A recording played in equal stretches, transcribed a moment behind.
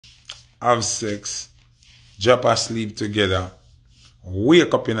have sex, drop asleep together,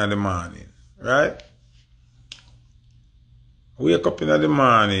 wake up in the morning, right? Wake up in the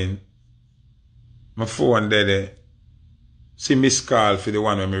morning, my phone dead, see miss call for the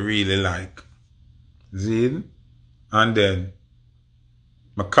one that I really like. See? And then,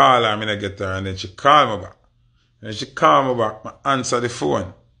 I call her, I get her, and then she call me back. And she call me back, I answer the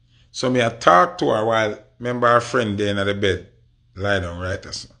phone. So me I talk to her while, remember her friend there in the bed, lie down right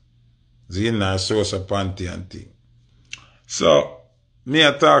or so. See, in her source of panty and thing. So, me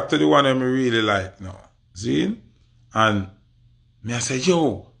I talk to the one that I really like now. See? And me I say,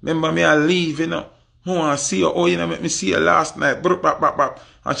 yo, remember me I leave, you know. I want to see you. Oh, you know, make me see you last night.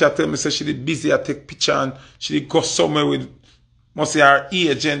 And she tell me, say she did busy, I take picture and she did go somewhere with, must say her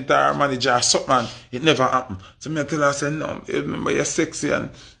agent or her manager or something. And it never happened. So me I tell her, I say, no, remember you're sexy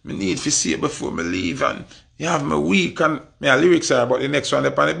and me need to see you before me leave. And you have me weak. And me a lyrics are about the next one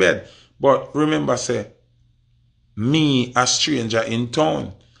up on the bed. But remember, say, me a stranger in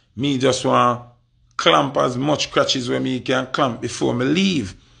town. Me just want clamp as much crutches where me can clamp before me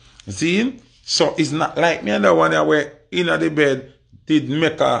leave. See? So it's not like me and the one that were in the bed did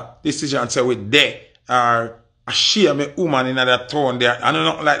make a decision say we there or I share me woman in that town there. I don't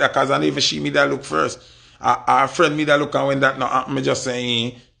know like that because I never see me that look first. Our friend me that look and when that not happen, me just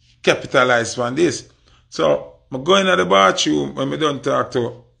saying capitalize on this. So I go in the bathroom when me don't talk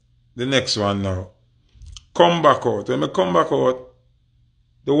to the next one now. Come back out. When I come back out,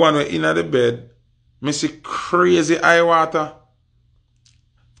 the one who in the bed, me see crazy eye water.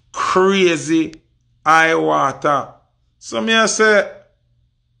 Crazy eye water. So me I say,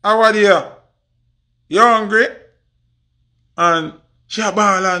 how are you? You hungry? And she a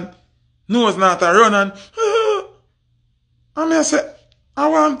ball and nose not a run and me I say, I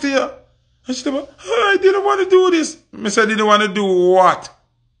want to you. And she said, I didn't want to do this. Me say, didn't want to do what?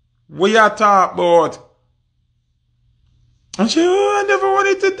 What you talk about? And she, I never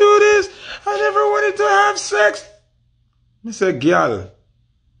wanted to do this. I never wanted to have sex. Me say, girl.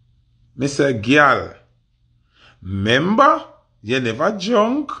 Me say, girl. Remember, you never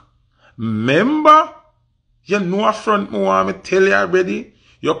drunk. Remember, you know a front me want me tell you already.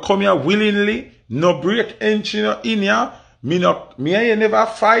 You come here willingly. No break entry in here. Me and you never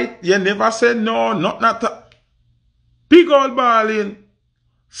fight. You never say no. Not big old balling.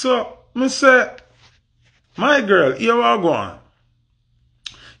 So, me say, my girl, here we go on.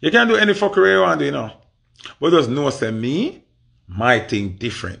 You can do any fuckery you want to, you know. But just know, say me, my thing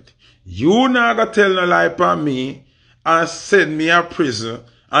different. You not gonna tell no lie upon me and send me a prison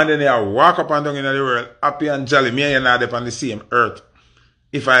and then you walk up and down in the world happy and jolly. Me and you not up on the same earth.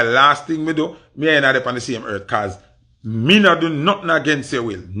 If I last thing me do, me and you not up on the same earth cause me not do nothing against your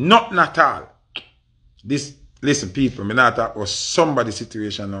will. Nothing at all. This, listen people, me not talk about somebody's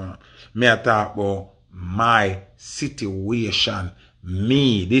situation now. Me I talk about my situation.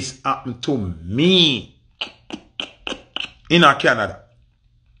 Me. This happened to me. In Canada.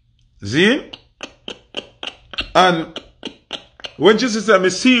 See? And when she said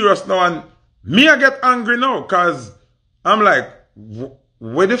me serious now and me I get angry now cause I'm like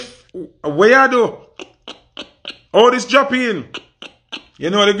where you do? All this drop in.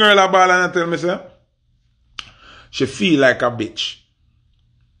 You know the girl a ball and tell me say she feel like a bitch.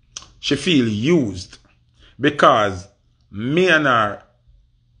 She feel used because me and her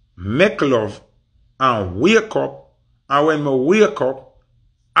make love and wake up and when me wake up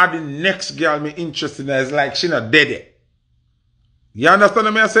and the next girl me interested in is like she not dead yet. You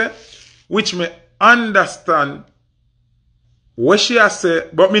understand what I say? Which me understand what she has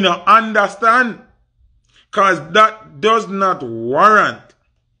said, but me not understand. Cause that does not warrant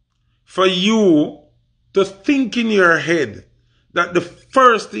for you to think in your head that the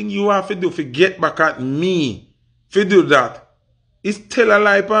first thing you have to do to get back at me, to do that, is tell a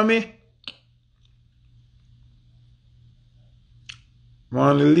lie for me.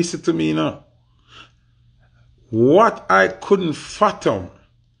 Man, listen to me now. What I couldn't fathom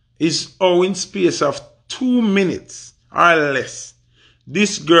is how in space of 2 minutes or less,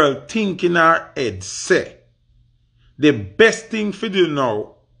 this girl think in her head say, the best thing for do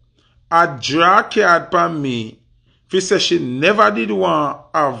now, I draw a card for me, if say she never did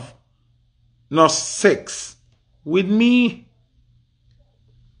want to have no sex with me.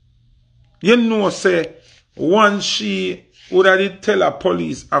 You know, say, once she would have tell a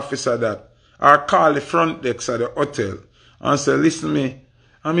police officer that, or call the front desk at the hotel and say, listen me,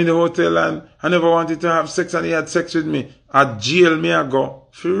 I'm in the hotel and I never wanted to have sex and he had sex with me. At jail me I go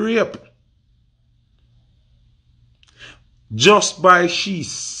for rape. Just by she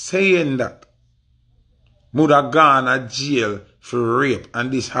saying that, would have gone to jail for rape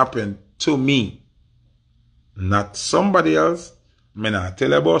and this happened to me. Not somebody else. I'm not tell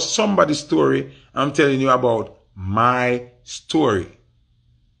you about somebody's story. I'm telling you about my story.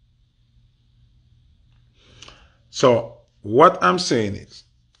 So what I'm saying is,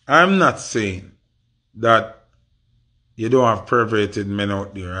 I'm not saying that you don't have perverted men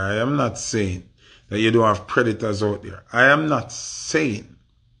out there. I am not saying that you don't have predators out there. I am not saying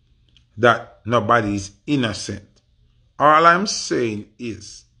that nobody is innocent. All I'm saying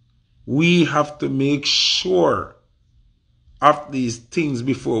is we have to make sure of these things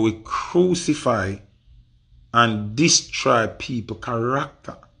before we crucify and destroy people's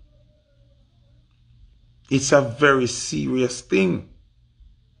character. It's a very serious thing.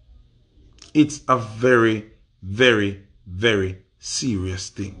 It's a very, very, very serious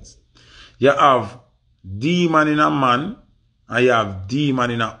thing. You have demon in a man and you have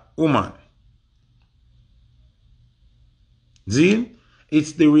demon in a woman. See?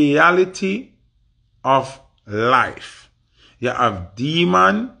 It's the reality of life. You have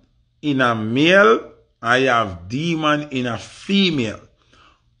demon in a male and you have demon in a female.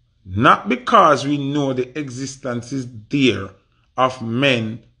 Not because we know the existence is there of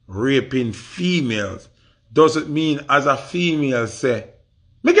men raping females. Doesn't mean as a female say,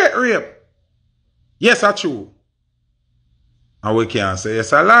 me get raped. Yes, that's true. And we can't say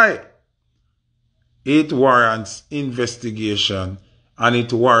it's a lie. It warrants investigation and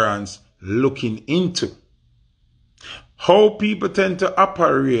it warrants looking into. How people tend to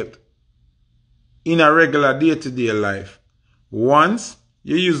operate in a regular day-to-day life. Once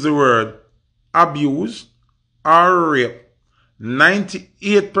you use the word abuse or rape,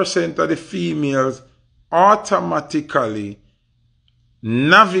 98% of the females automatically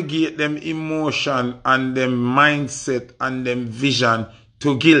navigate them emotion and them mindset and them vision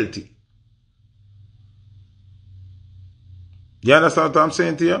to guilty. You understand what I'm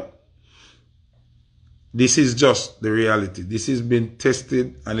saying to you? This is just the reality. This has been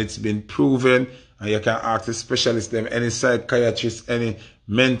tested and it's been proven. And you can ask the specialist, them, any psychiatrist, any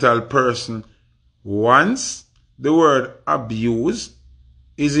mental person. Once the word abuse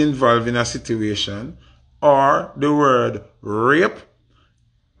is involved in a situation or the word rape,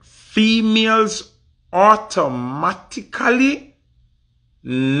 females automatically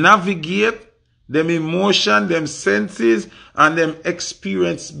navigate them emotion, them senses, and them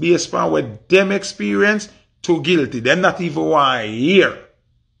experience based on what them experience to guilty. Them not even want to hear.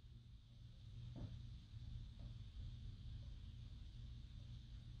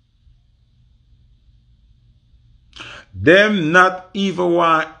 Them not even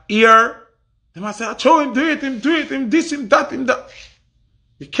want to hear. They must say, I show him, do it, him this, him that, him that.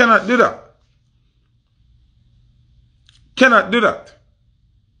 You cannot do that. Cannot do that.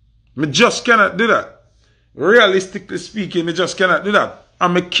 Me just cannot do that. Realistically speaking, me just cannot do that.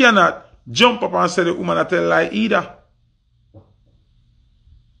 And me cannot jump up and say the woman that tell lie either.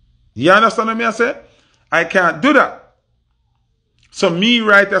 You understand what I say? I can't do that. So me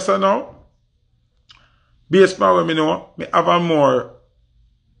right as I know, based on what me know, me have a more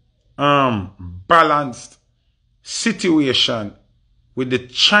balanced situation with the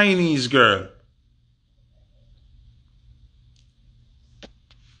Chinese girl.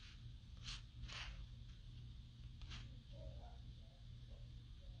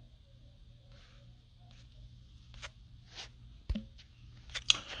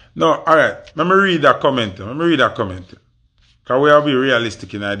 No, alright. Let me read that comment. Because we have to be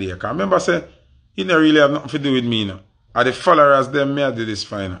realistic in idea. Because remember say, it don't really have nothing to do with me now. Are the followers them may do this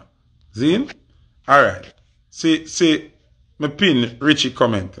final. See? Alright. See, me pin Richie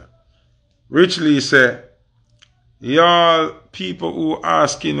comment. Richie say, y'all people who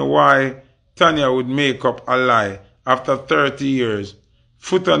asking why Tanya would make up a lie after 30 years.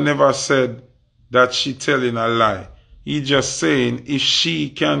 Foota never said that she telling a lie. He just saying if she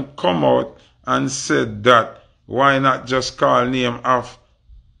can come out and said that, why not just call name of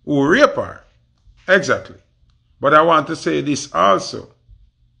who rape her? Exactly. But I want to say this also.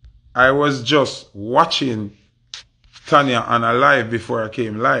 I was just watching Tanya on a live before I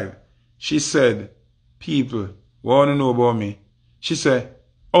came live. She said, people, what want to know about me? She said,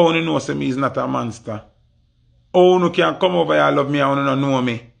 oh, you know say me is not a monster. Oh, you can come over here and love me, I want to know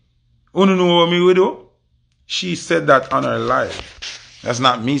me. You know what me we do? She said that on her live. That's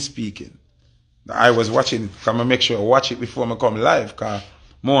not me speaking. I was watching it. Come and make sure I watch it before I come live. Because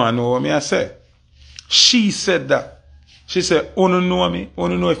more I know what me I say. She said that. She said, you know me.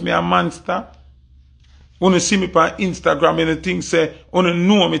 You know if me a monster. You see me on Instagram and the thing say, you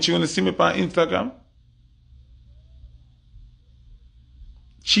know me. You see me on Instagram.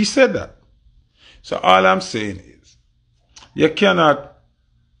 She said that. So all I'm saying is, you cannot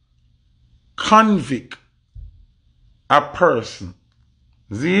convict a person.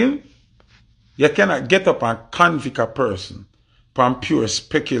 See? You cannot get up and convict a person from pure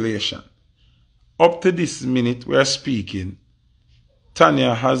speculation. Up to this minute we are speaking,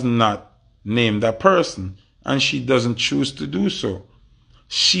 Tanya has not named a person, and she doesn't choose to do so.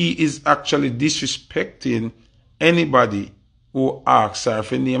 She is actually disrespecting anybody who asks her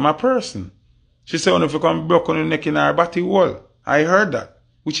to name a person. She said, "If you come broke on the neck in her body wall." I heard that,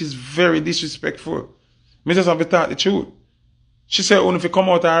 which is very disrespectful. Me just have to talk the truth. She said, "If you come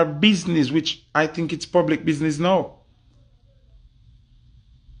out of her business," which I think it's public business now.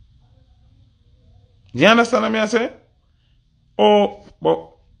 You understand what I say? Oh, but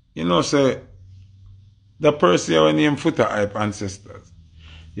you know, say the person you name Foota hype ancestors.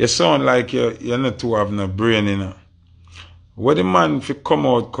 You sound like you're not too have no brain, you know. When the man fi come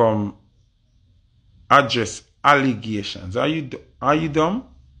out come address allegations, are you dumb?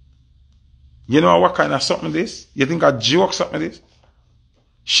 You know what kind of something this? You think a joke something this?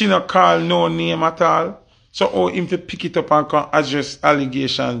 She not call no name at all. So how him to pick it up and come address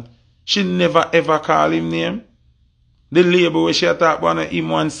allegation? She never ever call him name. The label where she talk about him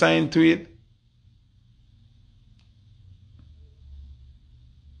one sign to it.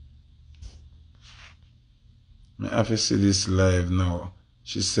 I have to see this live now.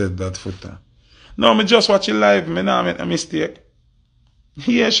 She said that Foota. No, me just watch it live. Me not make a mistake.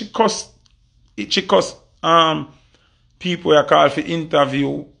 Yeah, she cuss people who call for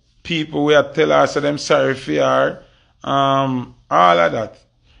interview, people who tell her say them sorry for her, all of that.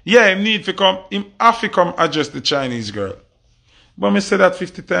 Yeah, him have to come address the Chinese girl. But me say that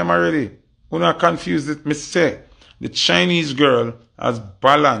 50 times already. When I confuse it, me say the Chinese girl has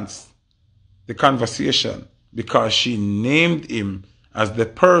balanced the conversation because she named him as the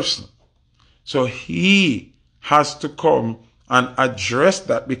person. So he has to come and address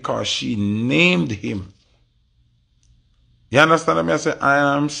that because she named him. You understand what I say?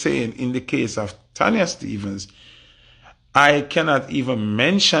 I am saying in the case of Tanya Stephens, I cannot even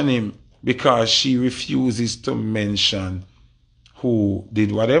mention him because she refuses to mention who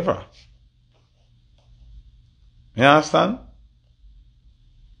did whatever. You understand?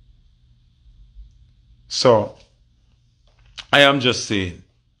 So, I am just saying,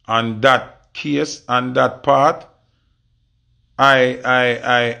 on that case, on that part, I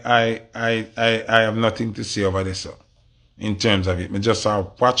have nothing to say over this, so, in terms of it. I just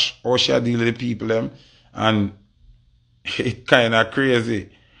watch how she deal with the people them, and it kind of crazy.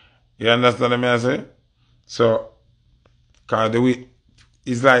 You understand what I say? So, cause the way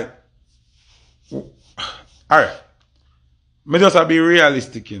it's like, alright. Me just be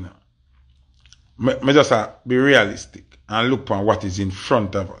realistic, you know. Me just be realistic and look on what is in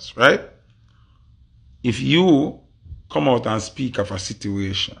front of us, right? If you come out and speak of a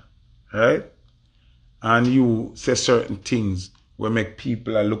situation, right? And you say certain things will make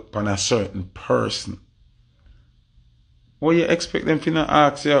people look upon a certain person, what you expect them to not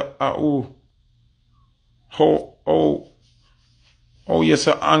ask you, how you're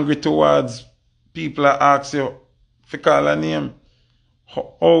so angry towards people that ask you to call a name?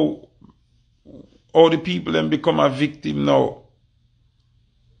 How the people then become a victim now?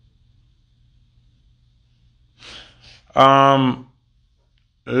 Love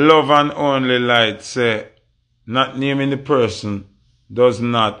and Only Light say not naming the person does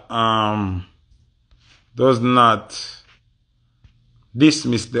not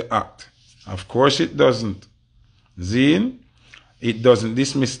dismiss the act. Of course it doesn't. Zine, it doesn't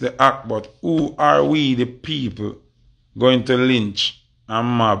dismiss the act, but who are we the people going to lynch and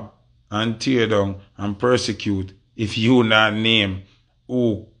mob and tear down and persecute if you not name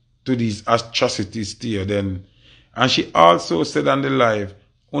who to these atrocities to you then? And she also said on the live,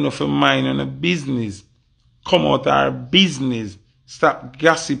 "One of mind on a business, come out our business, stop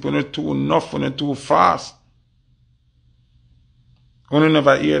gossiping too enough and too fast." You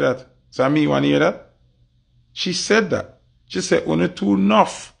never hear that. So me want to hear that? She said that. She said, "When too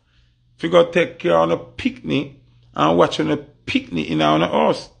enough, if you go take care of a picnic and watch on a picnic in our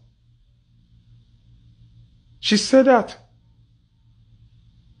house." She said that.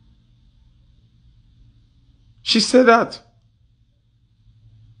 She said that.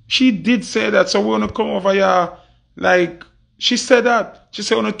 She did say that. So we want to come over here like, she said that. She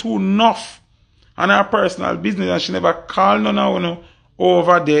said, "When too enough on her personal business," and she never called none of you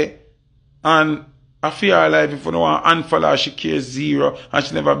over there. And I feel her life, if you don't want to unfollow her, she cares zero, and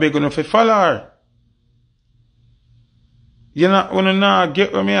she never beg enough to follow her. You know,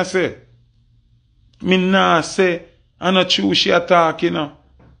 get what me say? Me nah say, I not true she attack, you know.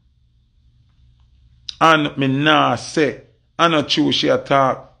 And me nah say, I not true she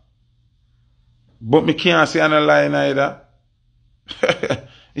attack. But me can't say I'm a lie neither.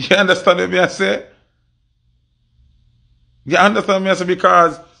 You understand what I say? You understand what I say?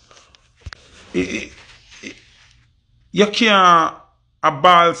 Because you can't a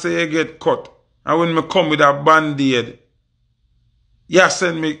ball say you get cut. And when me come with a band-aid, you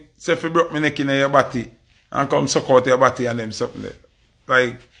send me, say if you broke my neck in your body, and come suck out your body and them something there.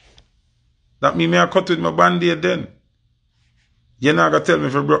 Like, that mean me I cut with my band-aid then. You're not going to tell me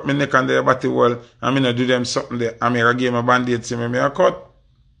if you broke my neck and your body well, and me not do them something there, and me I give my band-aid to me I cut.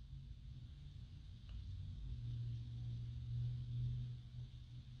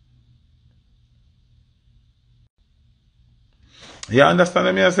 You understand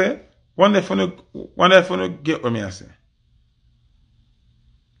what me I say? One day if you get what me I say.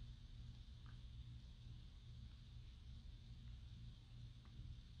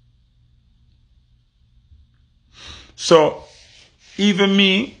 So, even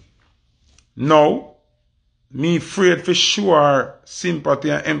me, now, me afraid for sure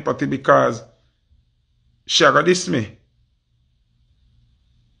sympathy and empathy because she got this me.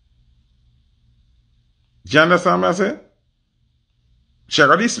 Do you understand what I say? She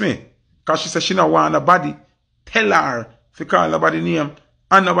got this me. Because she said she don't want nobody tell her to call nobody name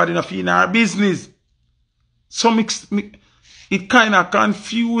and nobody not in her business. So it kind of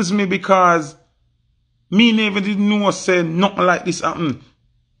confused me because me never didn't know say nothing like this happen.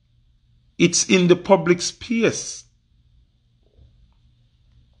 It's in the public space.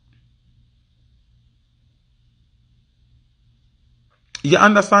 You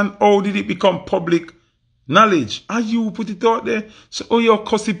understand how did it become public knowledge? And you put it out there. So oh you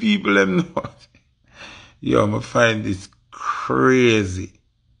cussy people them know. Yo, I find this crazy.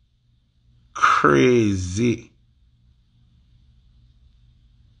 Crazy.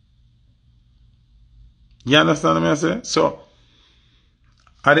 You understand what I say? So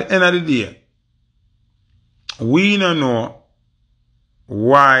at the end of the day, we don't know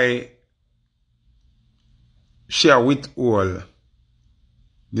why she withhold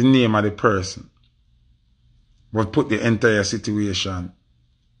the name of the person, but put the entire situation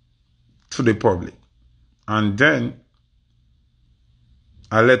to the public. And then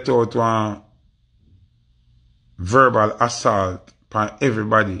I let out one verbal assault by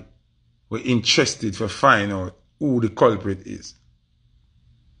everybody who are interested to find out who the culprit is.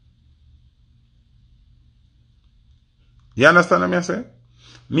 You understand what I say?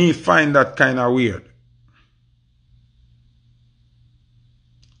 Me find that kind of weird.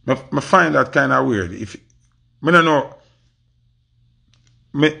 I find that kind of weird. If I don't know,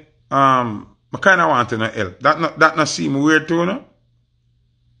 I kind of want to know help. That not seem weird to you, no?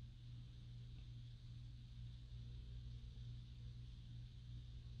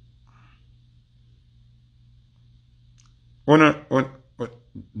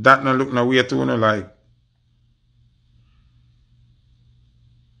 That not look no weird to you, no? Like,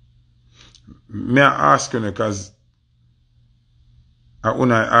 me I ask you because I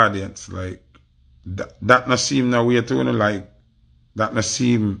own an audience, like that not seem no weird to you, no? Like that not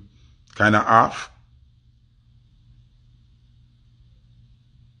seem kind of off.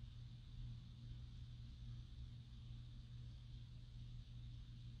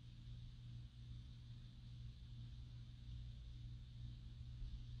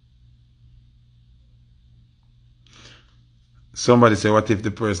 Somebody say, what if the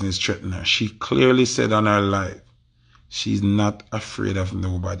person is threatening her? She clearly said on her live, she's not afraid of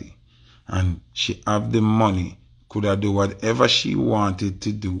nobody. And she have the money, could have do whatever she wanted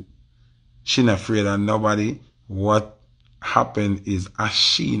to do. She not afraid of nobody. What happened is, as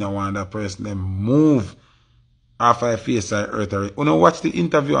she not want that person to move off her face or earth. You know, watch the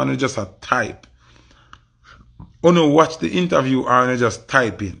interview and just a type. You know, watch the interview and just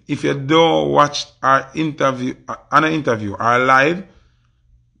type in. If you don't watch our interview, our live,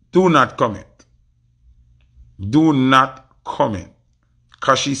 do not comment. Do not comment.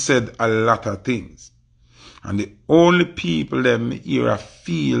 Because she said a lot of things. And the only people that here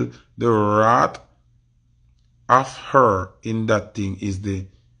feel the wrath of her in that thing is the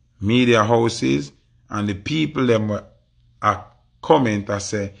media houses and the people that comment and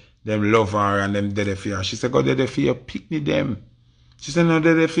say, them love her and them dead for her. She said, go dead for you, pick me them. She said, no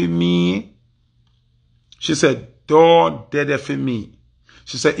dead for me. She said, don't dead for me.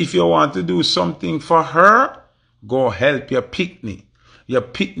 She said, if you want to do something for her, go help your picnic. Your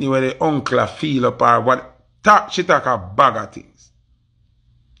picnic where the uncle feel up or what. She talk a bag of things.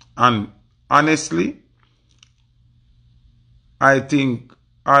 And honestly, I think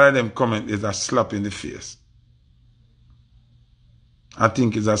all of them comment is a slap in the face. I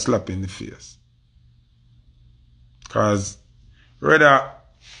think it's a slap in the face. Because whether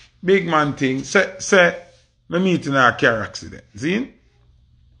big man thing. Say, me meet in a car accident. See?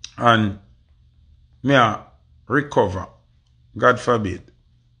 And me a recover. God forbid.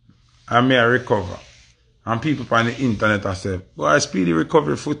 And me a recover. And people on the internet are say, boy, speedy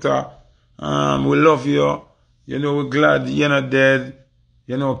recovery, Foota. We love you. You know, we're glad you're not dead.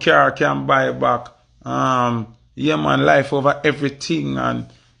 You know, car can buy back. Yeah, man, life over everything. And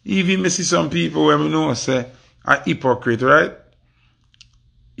even me see some people where me know say are hypocrite, right?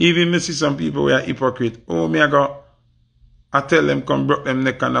 Even me see some people where are hypocrite. Oh, me I tell them come broke them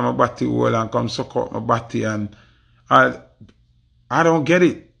neck under my body wall and come suck out my body, and I don't get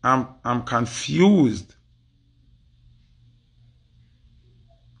it. I'm confused.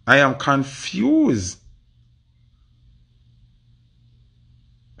 I am confused.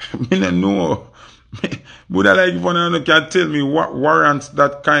 Me don't know. Would I like if one can tell me what warrants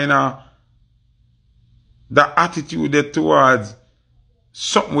that kind of that attitude there towards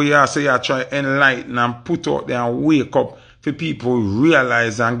something where you say you try to enlighten and put out there and wake up for people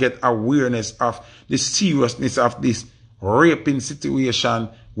realize and get awareness of the seriousness of this raping situation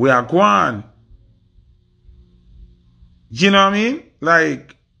we are going. You know what I mean?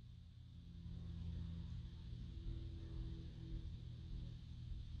 Like,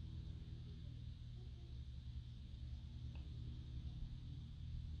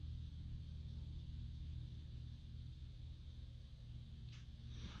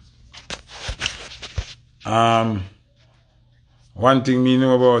 one thing me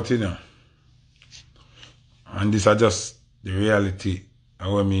know about, you know, and this is just the reality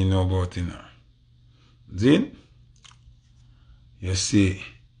of what me know about, you know. Then, you see,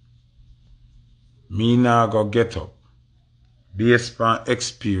 me now go get up, based on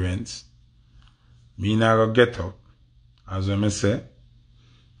experience, me now go get up, as I say,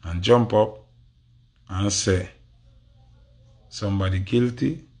 and jump up and say, somebody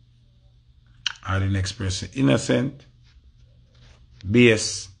guilty, or the next person innocent,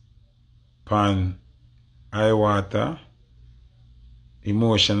 based upon eye water,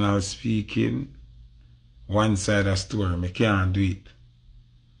 emotional speaking, one side of story. Me can't do it.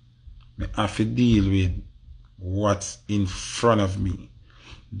 Me have to deal with what's in front of me.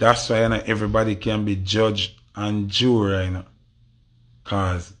 That's why not everybody can be judge and jury, you know.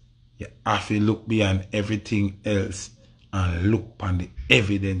 Because you have to look beyond everything else and look upon the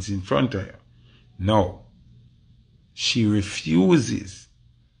evidence in front of you. No. She refuses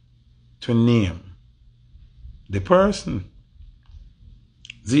to name the person.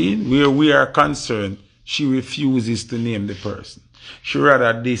 See, where we are concerned, she refuses to name the person. She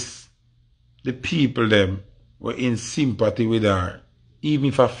rather the people them were in sympathy with her, even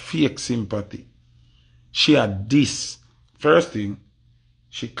if a fake sympathy. She had this. First thing,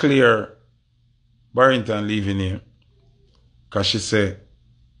 she clear Barrington leaving him. Because she said,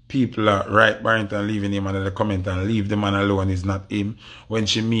 people are right Barrington leaving him, and they comment and leave the man alone is not him. When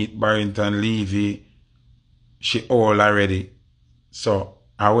she meet Barrington Levy, she old already. So,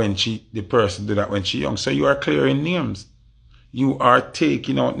 and when the person do that when she young. So you are clearing names. You are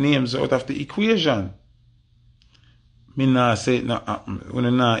taking out names out of the equation. Me nah say it not happen. When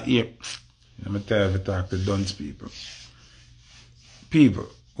you nah hear, let me tell you to talk to dunce people. People,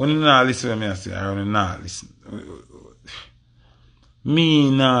 when you nah listen to me, I say, I want to nah listen.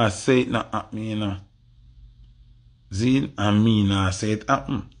 Me nah say it not happen, you know. Zin, and me nah say it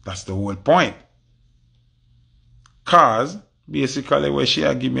happen. That's the whole point. Cause, basically, what she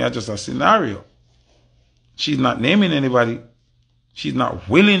give me just a scenario. She's not naming anybody. She's not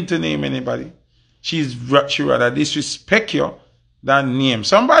willing to name anybody. She rather disrespect you than name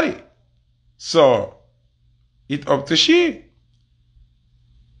somebody. So, it's up to she.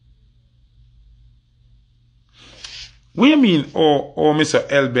 What do you mean, Mr.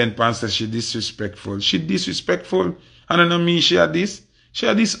 Elben Pan says she disrespectful? She disrespectful. And I know me, she had this. She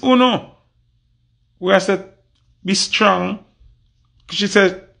had this uno. Where I said, be strong. She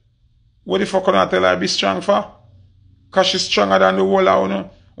said, what the fuck can I tell her be strong for? Because she's stronger than the whole of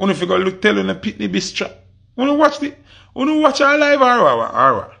uno. Uno figure look tell her pitney be strong. Uno watch her live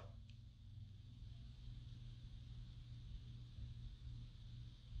or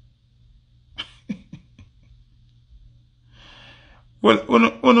well,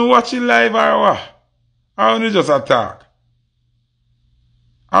 uno watch it live or what? Or uno just attack?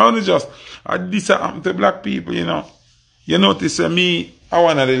 Or uno just, this happen to black people, you know. You notice me, I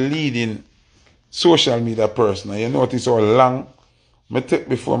one of the leading social media person. You notice how long I take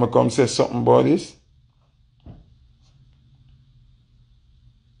before I come say something about this?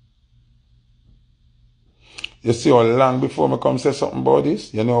 You see how long before I come say something about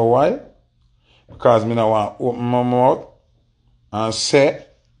this? You know why? Because I don't want to open my mouth and say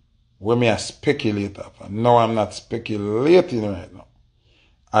Where me a speculate of. No, I'm not speculating right now.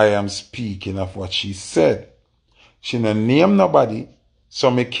 I am speaking of what she said. She no name nobody, so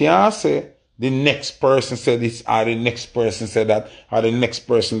me can't say the next person said this, or the next person said that, or the next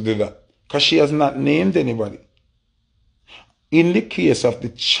person did that. Because she has not named anybody. In the case of the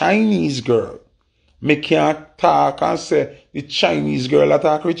Chinese girl, me can't talk and say the Chinese girl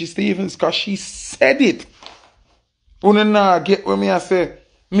attack Richie Stevens because she said it. You nah get what me I say.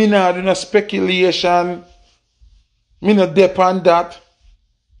 Me nah do no speculation. Me no dep on that.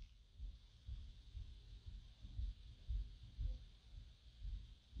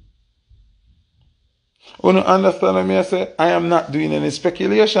 You understand what me I say? I am not doing any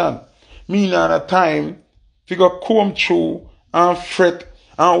speculation. Me not a time to go comb through and fret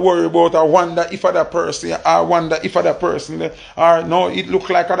and worry about I wonder if other person, I wonder if other person, or no, it look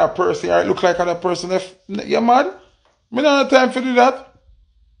like other person, or it look like other person. You mad? Me not have time to do that.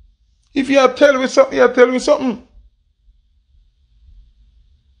 If you tell me something, you tell me something.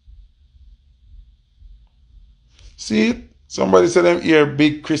 See, somebody said them here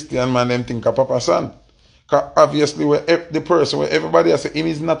big Christian man, them think of Papa Son. Because obviously the person where everybody else say him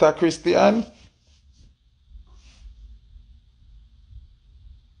is not a Christian.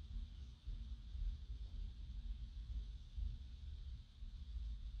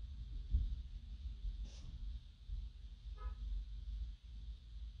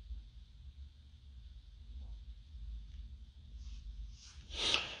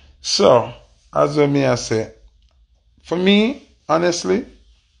 So, as me I say, for me, honestly,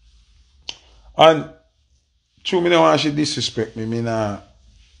 and true, me don't want she disrespect me. Me not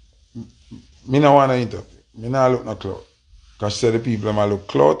want to interview. Me not look no clout. Because she said the people might look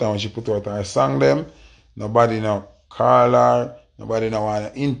clout, and when she put out her song them, nobody no call her, nobody no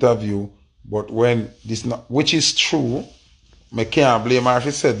want to interview. But when this not, which is true, me can't blame her if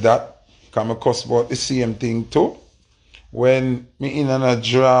she said that, because me cuss about the same thing too. When me in a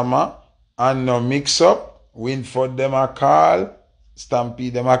drama and no mix up, Winford them a call,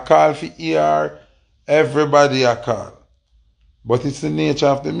 Stampede them a call for ER, everybody a call. But it's the nature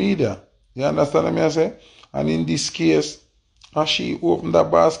of the media. You understand what I say? And in this case, as she opened the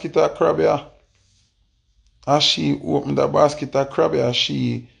basket of crab here,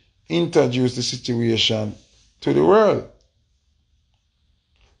 she introduced the situation to the world.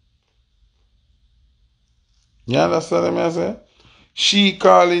 You understand what I say? She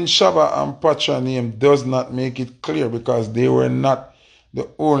calling Shabba and Patra name does not make it clear because they were not the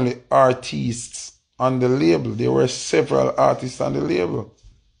only artists on the label. There were several artists on the label.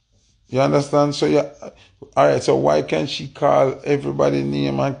 You understand? So yeah, alright, so why can't she call everybody's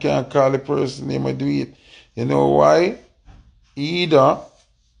name and can't call the person's name or do it? You know why? Either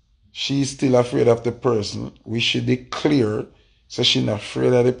she's still afraid of the person, which she declare, so she's not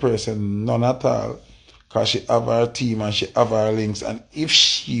afraid of the person, none at all. Because she have her team and she have her links. And if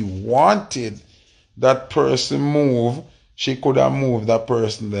she wanted that person move, she could have moved that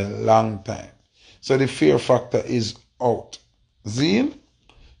person a long time. So the fear factor is out. Zine?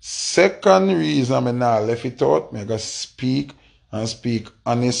 Second reason I not left it out, I gotta speak and speak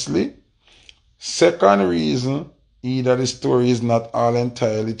honestly. Second reason, either the story is not all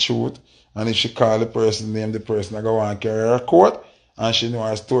entirely truth, and if she call the person name, the person I go want to carry her court, and she know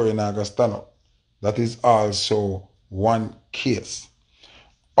her story not gonna stand up. That is also one case.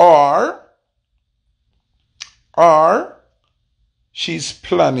 Or she's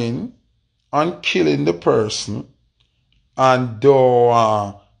planning on killing the person and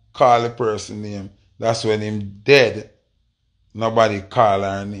don't call the person name. That's when him dead. Nobody call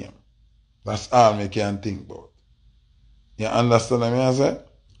her name. That's all me can think about. You understand what I say?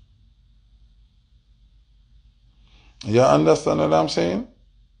 You understand what I'm saying?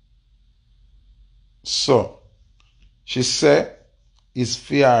 So, she said, it's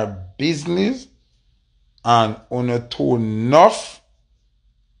for her business and only too enough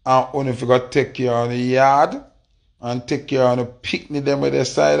and only if you got take care of the yard and take care of the picnic them with the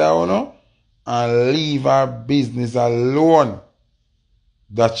side of you and leave her business alone.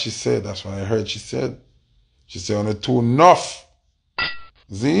 That she said. That's what I heard she said. She said only too enough.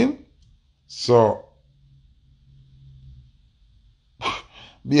 Zine? So,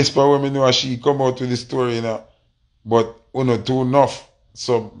 based on when me know she come out with the story, you know, but only too enough.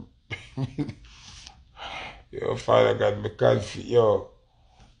 So, yo, Father God, me can't yo,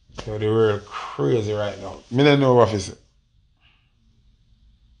 the world crazy right now. Me don't know what to say.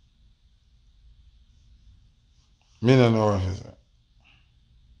 Me don't know what to say.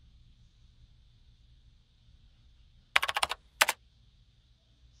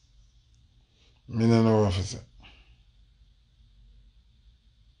 Me don't know what to say.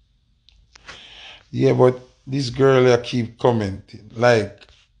 Yeah, but this girl here keep commenting. Like,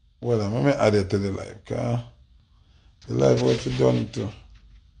 well, I'm gonna add it to the live, cause the live what you done to.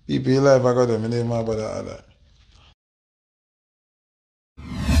 People in live I got them in my bother other.